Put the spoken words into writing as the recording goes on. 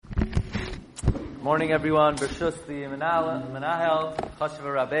Morning, everyone. Bershus the Menahel, Chashuv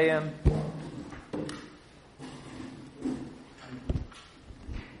Rabbeim.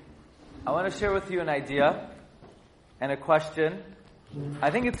 I want to share with you an idea and a question. I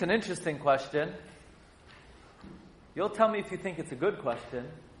think it's an interesting question. You'll tell me if you think it's a good question.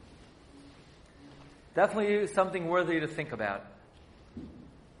 Definitely something worthy to think about.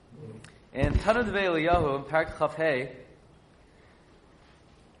 In Tana Devei Eliyahu, in Parak Chaf Hei,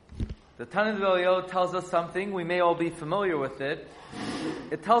 the Tana Devei Eliyahu tells us something. We may all be familiar with it.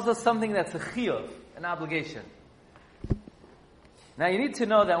 It tells us something that's a chiyuv, an obligation. Now you need to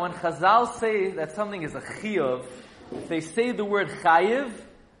know that when Chazal say that something is a chiyuv, if they say the word chayiv,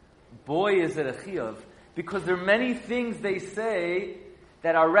 boy is it a chiyuv. Because there are many things they say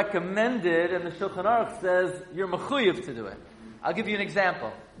that are recommended, and the Shulchan Aruch says you're mechuyev to do it. I'll give you an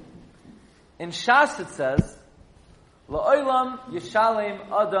example. In Shas it says, La'olam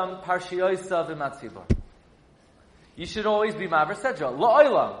yishalem adam parshiyosav v'matzibor. You should always be maver sedra.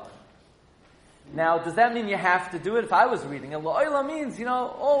 La'olam. Now, does that mean you have to do it? If I was reading it, La'olam means,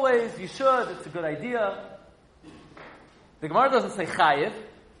 always, you should, it's a good idea. The Gemara doesn't say chayiv.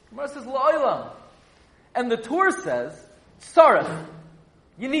 The Gemara says La'olam. And the Torah says, sarach.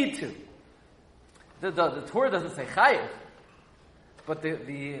 You need to. The Torah doesn't say chayiv. But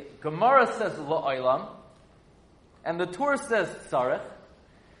the Gemara says La'olam. And the Torah says sarach.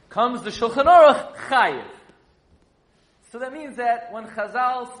 Comes the Shulchan Aruch chayiv. So that means that when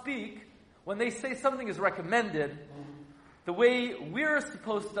Chazal speak, when they say something is recommended, the way we're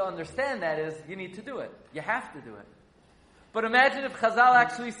supposed to understand that is, you need to do it. You have to do it. But imagine if Chazal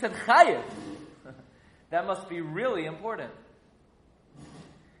actually said chayiv. That must be really important.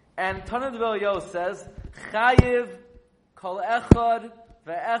 And Tana Devei Eliyahu says, chayiv kol echad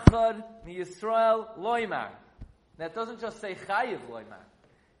ve'echad mi Yisrael loymar. That doesn't just say chayiv loymar.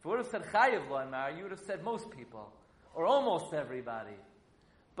 If it would have said chayiv loymar, you would have said most people, or almost everybody.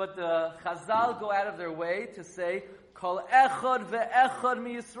 But the Chazal go out of their way to say, Kol echad ve'echad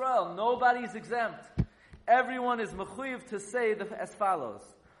mi Yisrael. Nobody's exempt. Everyone is mechuyev to say as follows.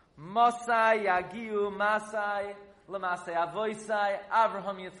 Masai yagiu masai lemasai avoisai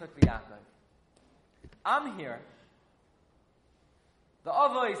Avraham Yitzchak v'Yaakov. I'm here. The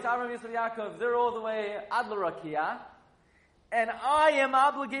Avois, Avraham Yitzchak Yaakov, they're all the way ad l'rakia. And I am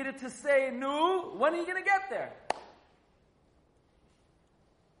obligated to say, no, when are you going to get there?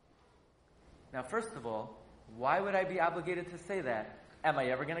 Now, first of all, why would I be obligated to say that? Am I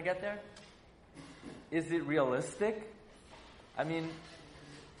ever going to get there? Is it realistic? I mean,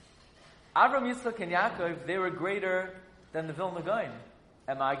 Avraham, Yitzchak, and Yaakov, they were greater than the Vilna Gaon.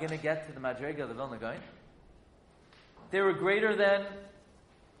 Am I going to get to the Madrega of the Vilna Gaon? They were greater than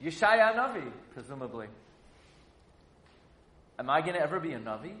Yeshaya Navi, presumably. Am I going to ever be a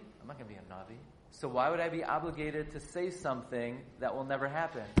Navi? I'm not going to be a Navi. So why would I be obligated to say something that will never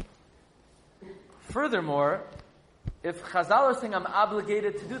happen? Furthermore, if Chazal are saying I'm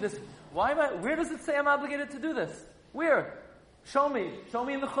obligated to do this, where does it say I'm obligated to do this? Where? Show me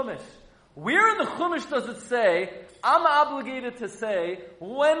in the Chumash. Where in the Chumash does it say I'm obligated to say,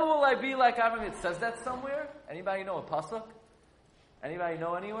 when will I be like Avraham? It says that somewhere? Anybody know a pasuk? Anybody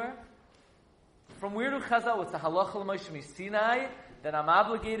know anywhere? From where do Chazal, what's the halacha l'Moshe Sinai, that I'm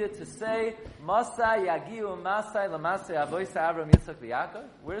obligated to say, Masai yagiu masai l'masai avoisa Avraham Yitzchak v'Yaakov?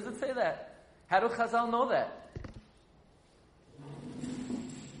 Where does it say that? How do Chazal know that?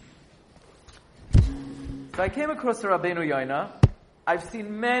 So I came across the Rabbeinu Yoina. I've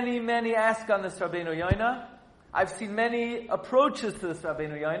seen many ask on this Rabbeinu Yoina. I've seen many approaches to this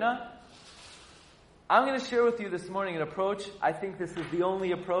Rabbeinu Yoina. I'm going to share with you this morning an approach. I think this is the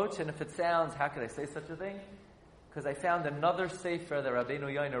only approach, and if it sounds, how could I say such a thing? Because I found another sefer that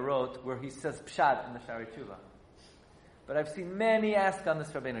Rabbeinu Yoina wrote where he says pshat in the Shari Tshuva. But I've seen many ask on this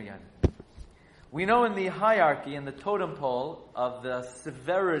Rabbeinu Yoina. We know in the hierarchy, in the totem pole of the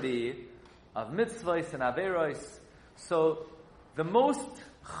severity of mitzvahs and averos, so the most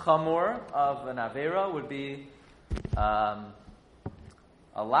chamor of an avera would be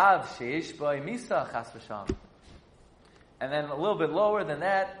a lav sheish by misa chas v'sham. And then a little bit lower than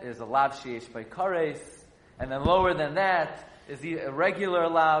that is a lav sheish by kares. And then lower than that is the irregular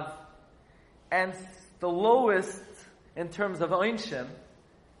lav. And the lowest in terms of oinshim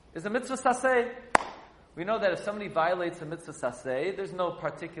is a mitzvah saseh. We know that if somebody violates a mitzvah saseh, there's no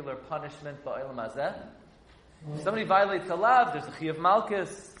particular punishment ba'olam hazeh. If somebody violates a lav, there's a chiyuv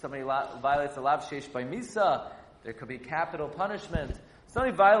malchus. Somebody violates a lav sheish by misa, there could be capital punishment. If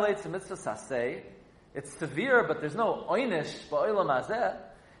somebody violates a mitzvah saseh, it's severe, but there's no oynish ba'olam hazeh.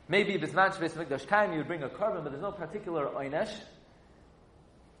 Maybe bisman shebeis mikdash kaim you would bring a carbon, but there's no particular oynish.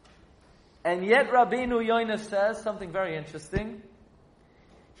 And yet Rabbeinu Yoina says something very interesting.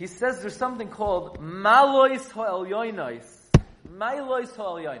 He says there's something called Malois Ha'elyonos. Malois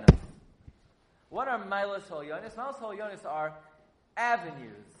Ha'elyonos. What are Malois Ha'elyonos? Malois Ha'elyonos are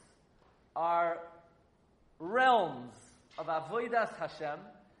avenues, are realms of Avodas Hashem,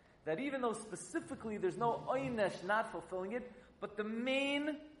 that even though specifically there's no Oynesh not fulfilling it, but the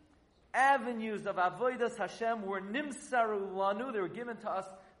main avenues of Avodas Hashem were Nimsaru Lanu, they were given to us,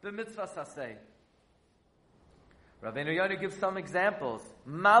 the Mitzvah Saseh. Rabbeinu Yonah gives some examples.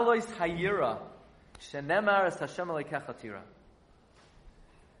 Malois Hayira, Shenemar es Hashem Alekecha Tira.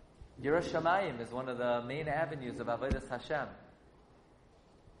 Yiras Shamayim is one of the main avenues of Avodas Hashem.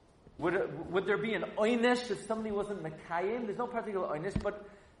 Would there be an oynish if somebody wasn't Mekayim? There's no particular oynish, but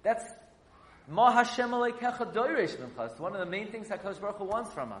that's Ma Hashem Alekecha Doiresh Mincha. It's one of the main things HaKadosh Baruch Hu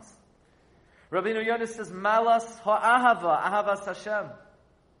wants from us. Rabbeinu Yonah says, Malas Ha'ahava, Ahavas Hashem.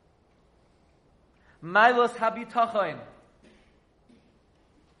 Milos Habitachon.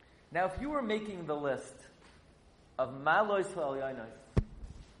 Now, if you were making the list of Malos Ha'elyonos,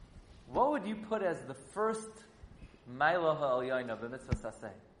 what would you put as the first Milo Ha'elyon of the Mitzvah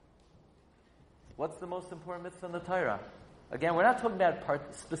Saseh? What's the most important mitzvah in the Torah? Again, we're not talking about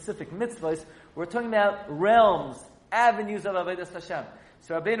specific mitzvahs. We're talking about realms, avenues of Avodas Hashem.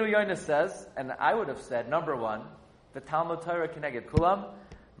 So Rabbeinu Yonah says, and I would have said, number one, the Talmud Torah Keneged Kulam,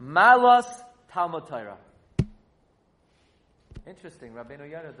 Malos Talmud Torah. Interesting, Rabbeinu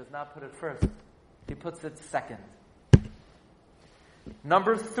Yonah does not put it first. He puts it second.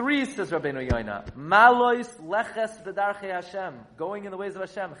 Number three, says Rabbeinu Yonah, Malois leches b'darchei Hashem, going in the ways of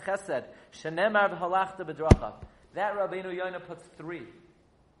Hashem, chesed, shenemar v'halachta b'drachav. That Rabbeinu Yonah puts three.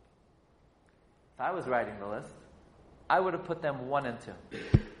 If I was writing the list, I would have put them 1 and 2.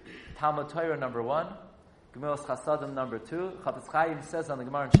 Talmud Torah number 1, Gemilas Chasadim number 2. Chafetz Chaim says on the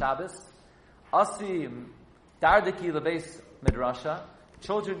Gemara in Shabbos, Asi dardiki lebeis midrasha.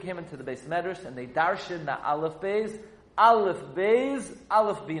 Children came into the base medrash and they darshan na aleph beis,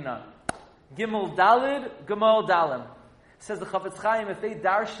 aleph bina. Gimel dalid, Gimel dalim. Says the Chafetz Chaim, if they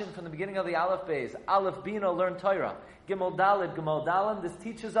darshan from the beginning of the aleph beis, aleph bina, learn Torah. Gimel dalid, Gimel dalim. This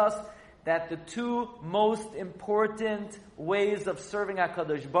teaches us that the two most important ways of serving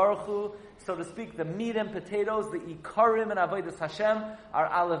HaKadosh Baruch Hu, so to speak, the meat and potatoes, the ikarim and avodas Hashem, are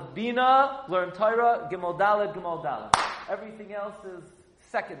aleph bina, learn Torah, Gimel dalid, Gimel dalim. Everything else is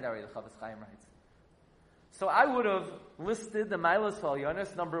secondary, the Chafetz Chaim writes. So I would have listed the Milos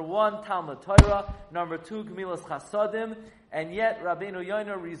Ha'elyonos, number 1, Talmud Torah, number 2, Gemilas Chasadim, and yet Rabbeinu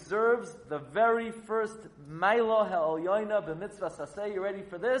Yonah reserves the very first Milo Ha'elyonos b'mitzvah saseh. You ready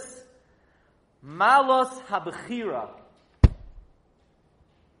for this? Malos HaBechira.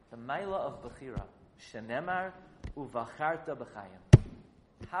 The Milo of Bechira. Shenemar uvacharta b'chayim.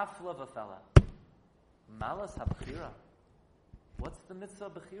 Hafla v'fela. Malos HaBechira. What's the mitzvah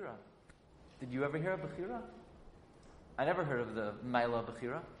of Bechira? Did you ever hear of Bechira? I never heard of the Milo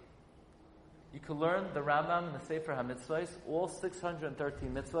Bechira. You can learn the Rambam in the Sefer HaMitzvahs, all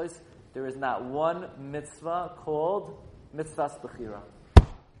 613 mitzvahs. There is not one mitzvah called Mitzvahs Bechira.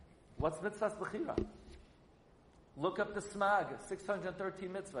 What's Mitzvahs Bechira? Look up the Smag, 613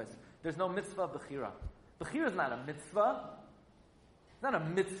 mitzvahs. There's no mitzvah Bechira. Bechira is not a mitzvah. It's not a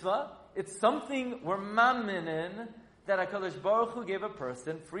mitzvah. It's something we're maminin that HaKadosh Baruch Hu gave a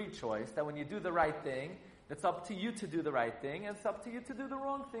person free choice, that when you do the right thing, it's up to you to do the right thing, and it's up to you to do the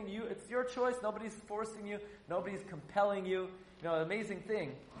wrong thing. It's your choice. Nobody's forcing you. Nobody's compelling you. You know, an amazing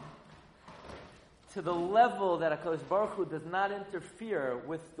thing. To the level that HaKadosh Baruch Hu does not interfere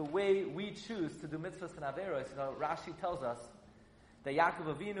with the way we choose to do mitzvahs and averos. You know, Rashi tells us that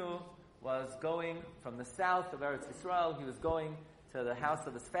Yaakov Avinu was going from the south of Eretz Yisrael. He was going to the house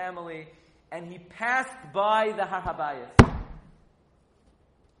of his family, and he passed by the Har HaBayis.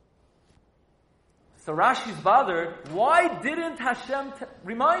 So Rashi's bothered. Why didn't Hashem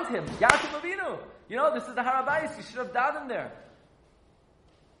remind him? Yaakov Avinu, you know, this is the Har HaBayis. You should have davened there.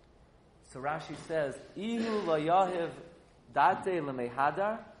 So Rashi says, Ihu lo yahiv date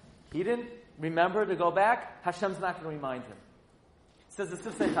lemehadar. He didn't remember to go back. Hashem's not going to remind him. It says the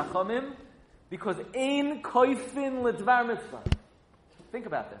Sifsei Chachamim, because ein koifin ledvar mitzvah. Think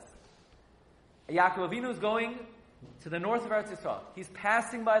about this. Yaakov Avinu is going to the north of Eretz Yisrael. He's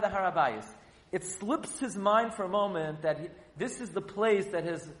passing by the Har HaBayis. It slips his mind for a moment that this is the place that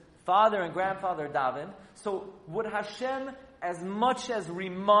his father and grandfather davened. So would Hashem as much as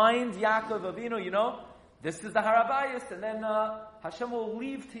remind Yaakov Avinu, you know, this is the Har HaBayis, and then Hashem will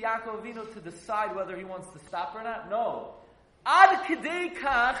leave to Yaakov Avinu to decide whether he wants to stop or not? No. Ad Kidei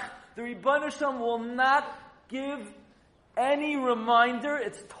Kach, the Rebbeinu Shalom will not give Any reminder,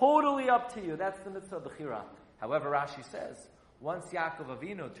 it's totally up to you. That's the mitzvah of Bechira. However, Rashi says, once Yaakov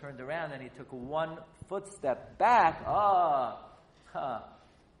Avinu turned around and he took one footstep back,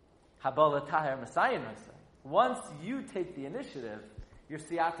 once you take the initiative, your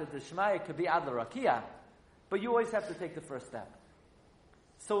siyata d'shmaya could be adla rakia, but you always have to take the first step.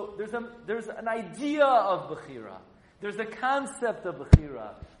 So there's an idea of Bechira. There's a concept of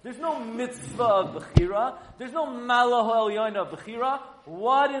Bechira. There's no mitzvah of Bechira. There's no Malah Ha'elyoina of Bechira.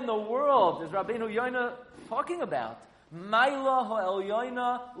 What in the world is Rabbeinu Yoina talking about? Malah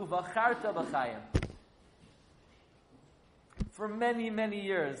Ha'elyoina uvacharta b'chayim. For many, many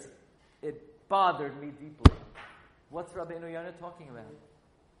years, it bothered me deeply. What's Rabbeinu Yoina talking about?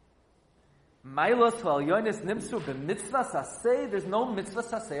 Malos Ha'elyonis nimsu b'mitzvah saseh. There's no mitzvah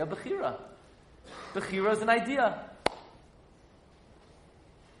saseh of Bechira. Bechira is an idea.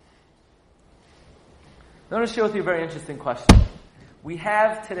 I want to share with you a very interesting question. We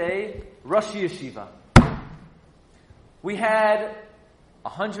have today Rosh Yeshiva. We had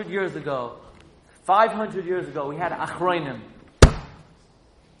 100 years ago, 500 years ago, we had Achronim.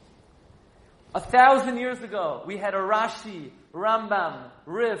 1,000 years ago, we had a Rashi, Rambam,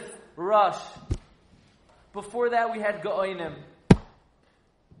 Rif, Rosh. Before that, we had Gaonim.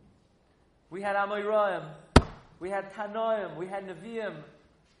 We had Amoraim. We had Tanoim. We had Nevi'im.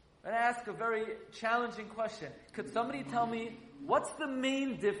 I'm going to ask a very challenging question. Could somebody tell me what's the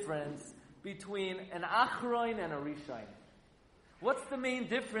main difference between an Achroin and a Rishon? What's the main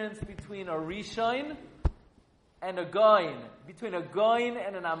difference between a Rishon and a Goin? Between a Goin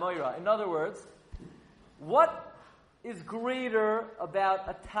and an Amoira? In other words, what is greater about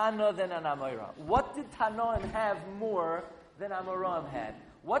a Tana than an Amoira? What did Tanoim have more than Amoraim had?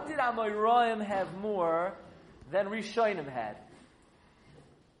 What did Amoraim have more than Rishonim had?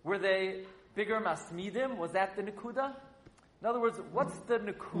 Were they bigger masmidim? Was that the nekuda? In other words, what's the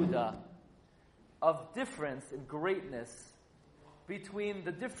nekuda of difference in greatness between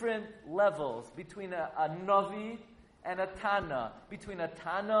the different levels, between a Navi and a Tana, between a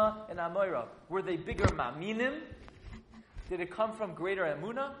Tana and a Amoira? Were they bigger maminim? Did it come from greater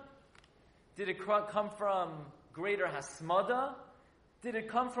emunah? Did it come from greater hasmada? Did it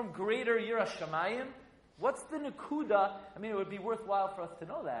come from greater yirah shamayim? What's the nekuda? I mean, it would be worthwhile for us to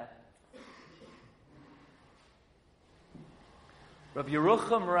know that. Rabbi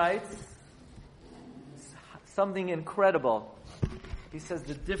Yerucham writes something incredible. He says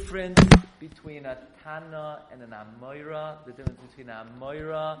the difference between a Tana and an Amoira, the difference between an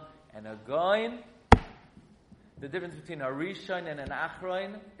Amoira and a Goin, the difference between a Rishon and an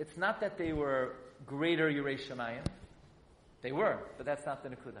Achroin, it's not that they were greater Yirei Shamayim. They were, but that's not the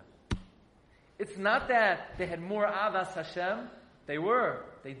nekuda. It's not that they had more Avas Hashem. They were.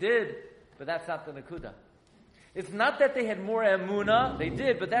 They did. But that's not the Nakuda. It's not that they had more Emunah. They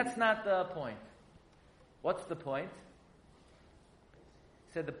did, but that's not the point. What's the point?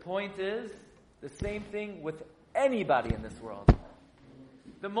 He said the point is the same thing with anybody in this world.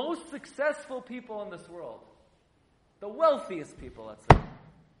 The most successful people in this world, the wealthiest people, let's say,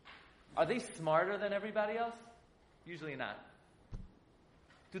 are they smarter than everybody else? Usually not.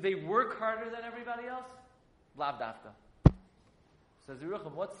 Do they work harder than everybody else? Lav dafka. Says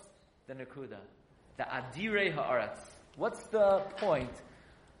Yerucham, what's the nekuda? The adirei haaretz. What's the point?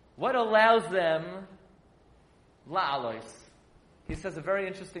 What allows them la'alois? He says a very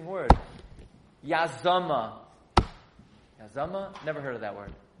interesting word. Yazama. Yazama? Never heard of that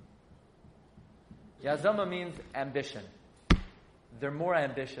word. Yazama means ambition. They're more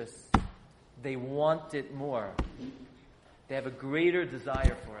ambitious. They want it more. They have a greater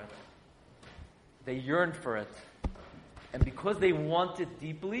desire for it. They yearn for it. And because they want it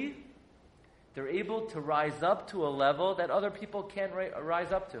deeply, they're able to rise up to a level that other people can't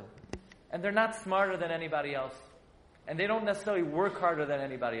rise up to. And they're not smarter than anybody else. And they don't necessarily work harder than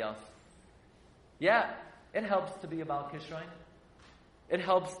anybody else. Yeah, it helps to be a Baal Kishrain. It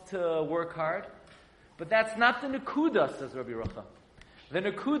helps to work hard. But that's not the nekuda, says Rabbi Yerucham. The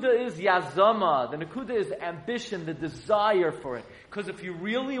nekuda is yazama. The nekuda is ambition, the desire for it. Because if you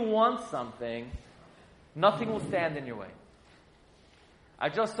really want something, nothing will stand in your way. I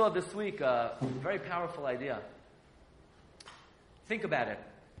just saw this week a very powerful idea. Think about it.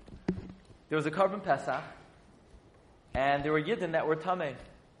 There was a Korban Pesach, and there were Yidden that were Tameh.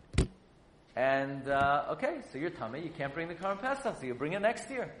 And, okay, so you're Tameh, you can't bring the Korban Pesach, so you bring it next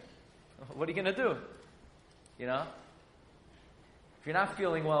year. What are you going to do? You know? If you're not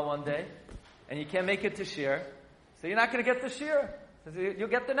feeling well one day, and you can't make it to Shir, so you're not going to get the Shir. So you'll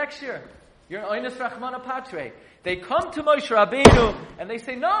get the next year. You're an Oinus Rachmana Patre. They come to Moshe Rabbeinu, and they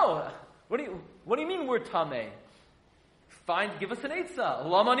say, no, what do you mean we're Tameh? Give us an eitzah.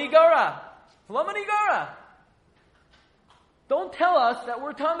 Lama nigara. Lama nigara. Don't tell us that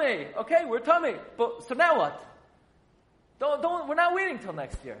we're tummy. Okay, we're tummy. But so now what? We're not waiting till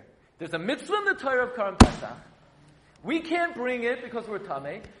next year. There's a mitzvah in the Torah of Karban Pesach. We can't bring it because we're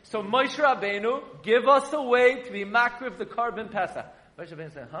tummy. So Moshe Rabbeinu, give us a way to be makriv the Karban Pesach. Moshe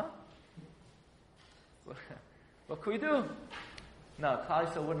Rabbeinu said, huh? What can we do? No, Klal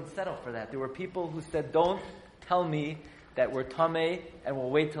Yisrael wouldn't settle for that. There were people who said, don't tell me that we're tamei and we'll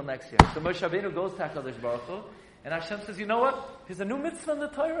wait till next year. So Moshe Rabbeinu goes to HaKadosh Baruch Hu, and Hashem says, you know what? There's a new mitzvah in the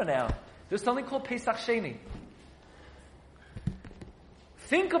Torah now. There's something called Pesach Sheni.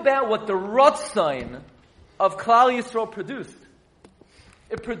 Think about what the Ratzon of Klal Yisrael produced.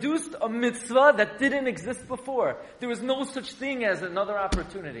 It produced a mitzvah that didn't exist before. There was no such thing as another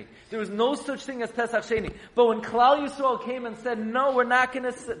opportunity. There was no such thing as Pesach Sheni. But when Klal Yisrael came and said, no, we're not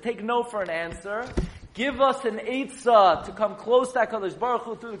going to take no for an answer, give us an eitzah to come close to HaKadosh Baruch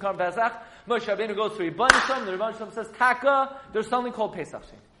Hu through the Karban Pesach, Moshe Rabbeinu goes to Rebbeinu Shalom, the Rebbeinu Shalom says, Taka, there's something called Pesach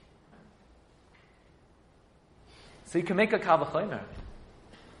Sheni. So you can make a Kal V'chomer.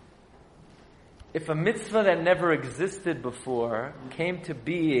 If a mitzvah that never existed before came to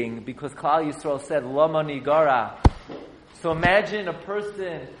being because Klal Yisrael said, Lama nigara. So imagine a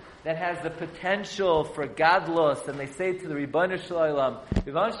person that has the potential for gadlus, and they say to the Rebbeinu Shalom,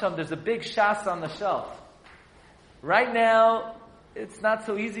 Rebbeinu Shalom, there's a big shas on the shelf. Right now, it's not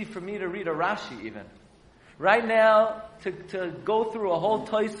so easy for me to read a Rashi even. Right now, to go through a whole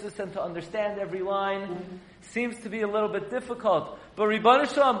Tosfos and to understand every line seems to be a little bit difficult. But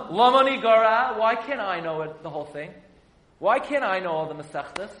Rebbeinu Shalom, Lama nigara, why can't I know it, the whole thing? Why can't I know all the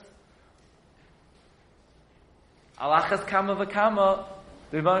Masechtas? Alachas kama v'kama,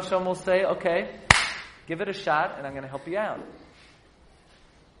 the Rebbeinu Shalom will say, okay, give it a shot and I'm going to help you out.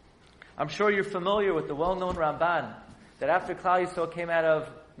 I'm sure you're familiar with the well-known Ramban, that after Klal Yisrael came out of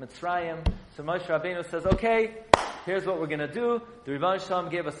Mitzrayim, so Moshe Rabbeinu says, okay, here's what we're going to do. The Rebbeinu Shalom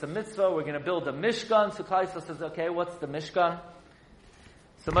gave us a mitzvah. We're going to build a Mishkan. So Klal Yisrael says, okay, what's the Mishkan?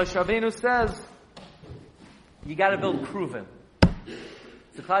 So Moshe Rabbeinu says, you got to build Kruvim.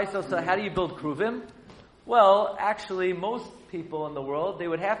 So Klal Yisrael says, how do you build Kruvim? Well, actually, most people in the world, they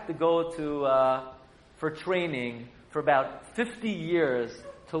would have to go to for training for about 50 years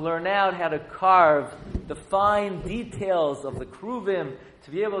to learn out how to carve the fine details of the Kruvim,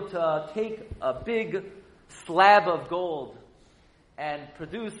 to be able to take a big slab of gold and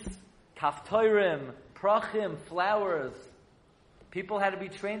produce kaftorim, prachim, flowers. People had to be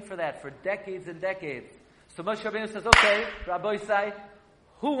trained for that for decades and decades. So Moshe Rabbeinu says, okay, Rabbi Isai,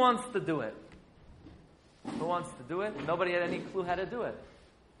 who wants to do it? Who wants to do it? Nobody had any clue how to do it.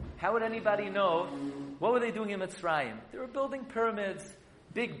 How would anybody know? What were they doing in Mitzrayim? They were building pyramids,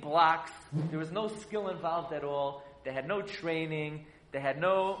 big blocks. There was no skill involved at all. They had no training.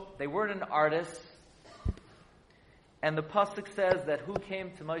 They weren't an artist. And the pasuk says that who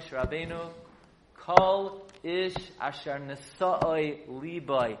came to Moshe Rabbeinu? Kol ish asher nesa'oi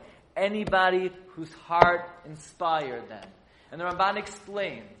libai. Anybody whose heart inspired them. And the Ramban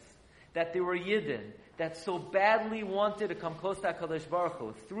explains that there were Yidden that so badly wanted to come close to HaKadosh Baruch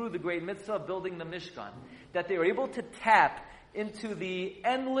Hu through the great mitzvah of building the Mishkan, that they were able to tap into the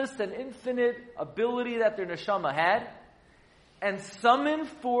endless and infinite ability that their neshama had, and summon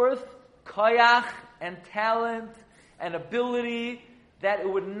forth koyach and talent and ability that it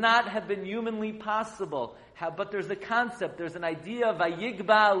would not have been humanly possible. But there's a concept, there's an idea,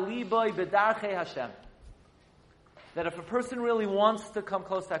 vayigba liboy bedarchei Hashem, that if a person really wants to come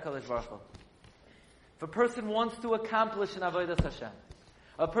close to HaKadosh Baruch Hu, if a person wants to accomplish in Avodas Hashem,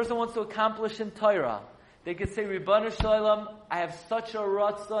 a person wants to accomplish in Torah, they could say, Rebbeinu Shalom, I have such a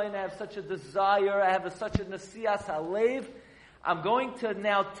ratzon, I have such a desire, I have such a nesiyas halev. I'm going to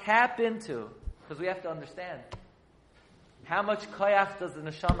now tap into, because we have to understand, how much koyach does the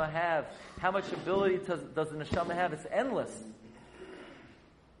neshama have? How much ability does the neshama have? It's endless.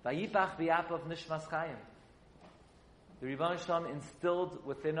 Vayipach v'yapav nishmas chayim. The Rebbeinu Shalom instilled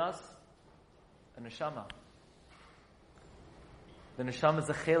within us a neshama. The neshama is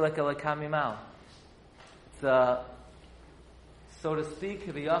a chelek elokam mimal. It's a, so to speak,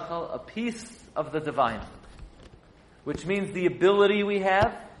 a piece of the divine. Which means the ability we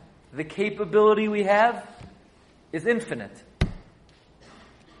have, the capability we have, is infinite.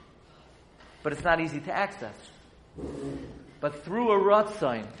 But it's not easy to access. But through a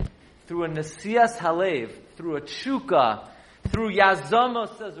ratzon, through a nesiyas halev, through a tshuka, through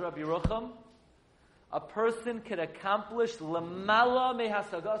yazama, says Rabbi Yerucham, a person can accomplish lamala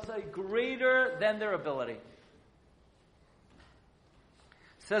mehasagasai, greater than their ability.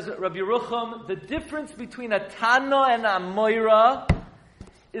 Says Rabbi Yerucham, the difference between a Tana and a Moira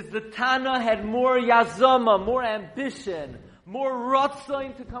is the Tana had more yazama, more ambition, more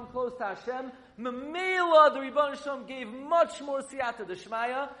ratzain to come close to Hashem. Memela, the Rebbeinu Shalom gave much more siyata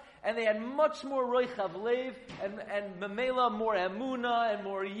d'shmaya, and they had much more roichav lev, and Memela more emuna, and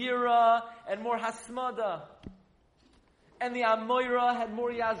more yira, and more hasmada. And the Amoira had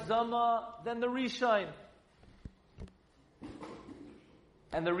more yazama than the Rishon.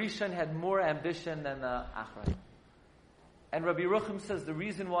 And the Rishon had more ambition than the Achrayim. And Rabbi Yerucham says the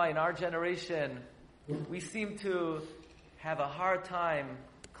reason why in our generation we seem to have a hard time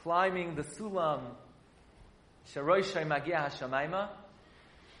climbing the sulam Sharoishay Magia Hashamayma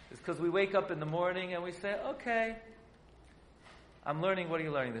is because we wake up in the morning and we say, okay, I'm learning, what are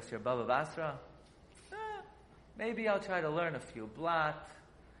you learning this year? Bava Basra? Maybe I'll try to learn a few blat.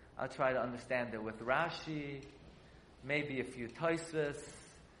 I'll try to understand it with Rashi. Maybe a few Tosfos.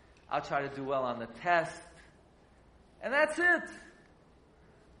 I'll try to do well on the test. And that's it.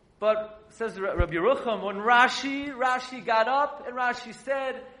 But, says Rabbi Yerucham, when Rashi got up and Rashi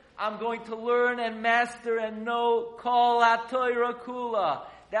said, I'm going to learn and master and know Kol HaTorah Kula.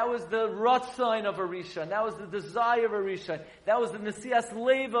 That was the Ratzain of a Rishon. That was the desire of a Rishon. That was the Nesias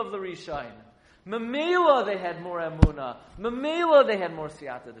Lev of the Rishon. Memela they had more Emunah. Memela they had more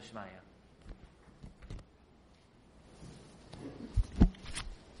Siyata D'Shmaya.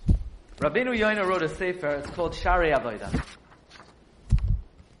 Rabbeinu Yoina wrote a sefer, it's called Sharei Avodah.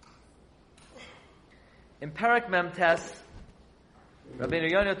 In Perek Memtes,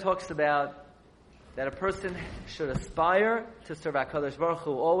 Rabbeinu Yoina talks about that a person should aspire to serve HaKadosh Baruch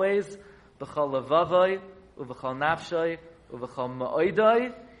Hu always, b'chol levavai, u'v'chol nafshay, u'v'chol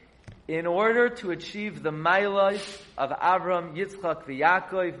ma'oidai, in order to achieve the mailos of Avram, Yitzchak,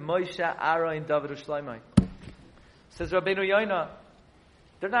 V'Yakov, Moshe, Aaron, David, Shlomo. Says Rabbeinu Yoina,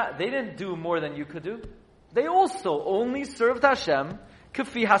 they didn't do more than you could do. They also only served Hashem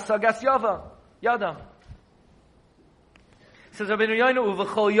k'fi hasagas yada. Says Rabbeinu Yoina,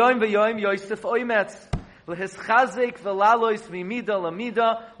 uv'chol yom v'yom Yosef oimetz l'hischazek v'lalois mimida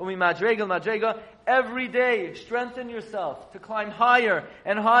lamida u'mimadrega l'madrega. Every day, strengthen yourself to climb higher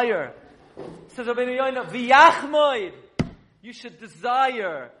and higher. Says Rabbeinu Yoina, v'yachmoid, you should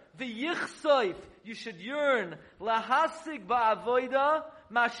desire. V'yichsoif, you should yearn. Lahasig ba'avoida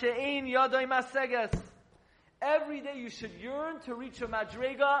ma'she'ein yadai maseges. Every day you should yearn to reach a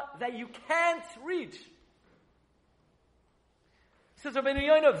madrega that you can't reach. Says Rabbeinu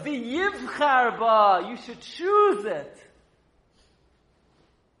Yoina, v'yivchar ba, you should choose it.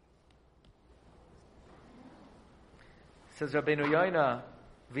 Says Rabbeinu Yoina,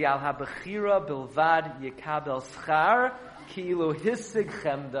 v'al ha'bechira bilvad yikabel schar ki'ilu hisig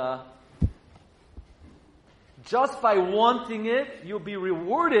chemda. Just by wanting it, you'll be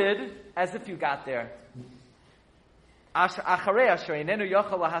rewarded as if you got there.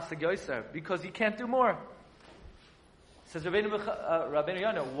 Because you can't do more. Says Rabbeinu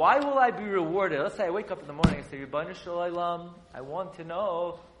Yoina, why will I be rewarded? Let's say I wake up in the morning and say, Rebbeinu Shalom, I want to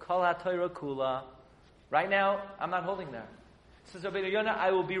know Kol HaTorah Kula. Right now, I'm not holding there. Says Rabbeinu Yoina,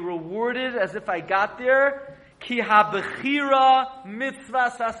 I will be rewarded as if I got there. Ki ha-bechira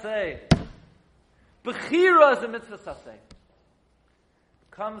mitzvah saseh. Bechira is a mitzvah saseh.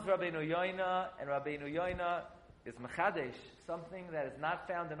 Comes Rabbeinu Yoina, and Rabbeinu Yoina is mechadesh, something that is not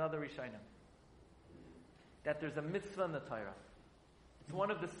found in other Rishonim. That there's a mitzvah in the Torah. It's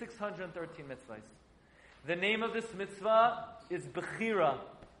one of the 613 mitzvahs. The name of this mitzvah is Bechira.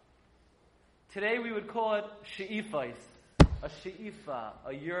 Today we would call it she'ifais. A she'ifa,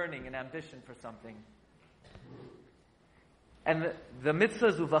 a yearning, an ambition for something. And the mitzvah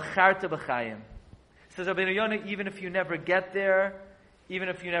is uvacharta b'chayim. Says Rabbeinu Yoina, even if you never get there, even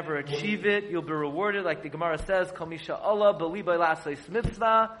if you never achieve it, you'll be rewarded. Like the Gemara says, Kol misha Allah b'libai la'asais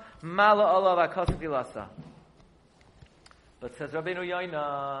mitzvah, mala Allah v'akosif ilasa. But says Rabbeinu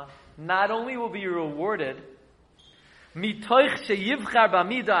Yoina, not only will be rewarded, mitoich sheyivchar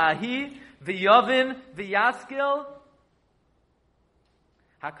b'amida ahi, v'yavin v'yaskil,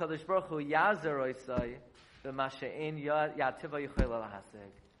 HaKadosh Baruch Hu yazer oisai, v'mashe'en yativa yichol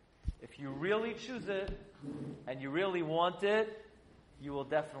lahaseg. If you really choose it, and you really want it, you will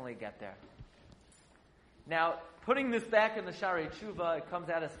definitely get there. Now, putting this back in the Sharei Tshuva, it comes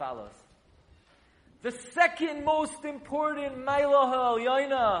out as follows. The second most important Mailah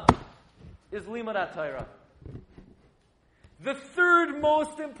Ha'elyoina is Limud HaTorah. The third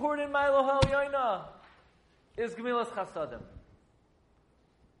most important Mailah Ha'elyoina is Gemilas Chasadim.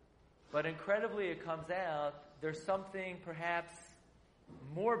 But incredibly, it comes out, there's something perhaps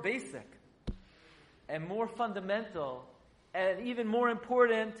more basic and more fundamental and even more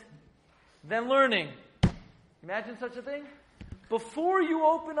important than learning. Imagine such a thing. Before you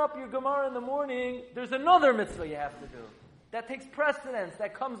open up your Gemara in the morning, there's another mitzvah you have to do. That takes precedence,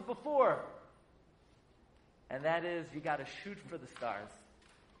 that comes before. And that is, you got to shoot for the stars.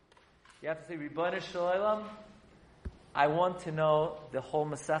 You have to say, Ribono Shel Olam, I want to know the whole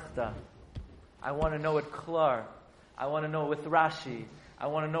Masechta. I want to know it klar. I want to know it with Rashi. I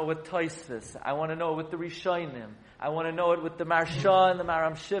want to know it with Tosfos. I want to know it with the Rishonim. I want to know it with the Maharsha and the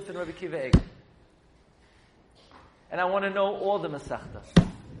Maram Shif and Rabbi Akiva Eiger. And I want to know all the Masechtas.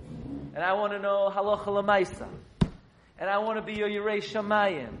 And I want to know Halacha L'Maisa. And I want to be a Yirei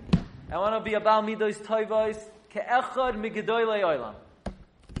Shamayim. I want to be a Baal Midos Toivos Ke'echad Migedolei Olam.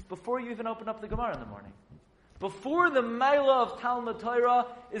 Before you even open up the Gemara in the morning. Before the Maila of Talmud Torah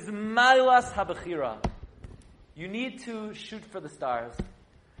is Mailas HaBechira. You need to shoot for the stars.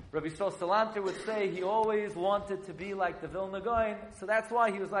 Rabbi Yisrael Salanter would say he always wanted to be like the Vilna Gaon, so that's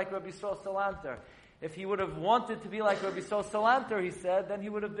why he was like Rabbi Yisrael Salanter. If he would have wanted to be like Rabbi Yisrael Salanter, he said, then he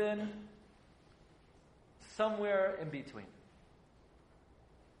would have been somewhere in between.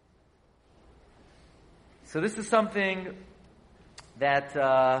 So this is something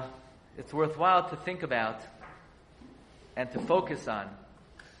that it's worthwhile to think about and to focus on.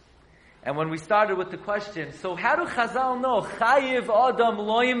 And when we started with the question, so how do Chazal know? Chayiv Adam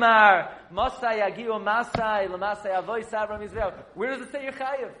Loimar Masai Yagiu Masai Lamasai Avoy Sabram Yisrael. Where does it say you're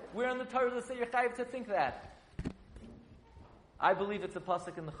Chayiv? Where in the Torah does it say you're Chayiv to think that? I believe it's a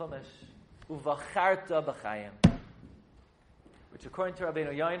pasuk in the Chumash, Uvacharta B'Chayim, which according to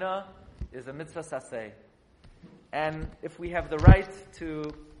Rabbeinu Yoina is a mitzvah saseh. And if we have the right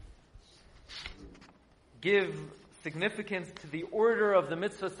to give significance to the order of the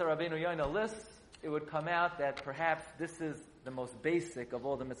mitzvahs that Rabbeinu Yoina lists, it would come out that perhaps this is the most basic of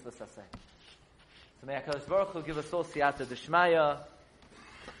all the mitzvahs saseh. So may HaKadosh Baruch Hu give us all siyata d'shmaya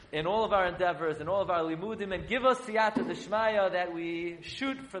in all of our endeavors, in all of our limudim, and give us siyata d'shmaya that we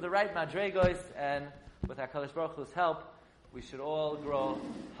shoot for the right madregos, and with HaKadosh Baruch Hu's help, we should all grow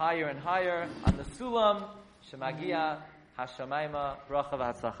higher and higher on the sulam, shemagia, hashamayma, bracha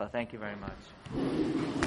v'hatzlacha. Thank you very much.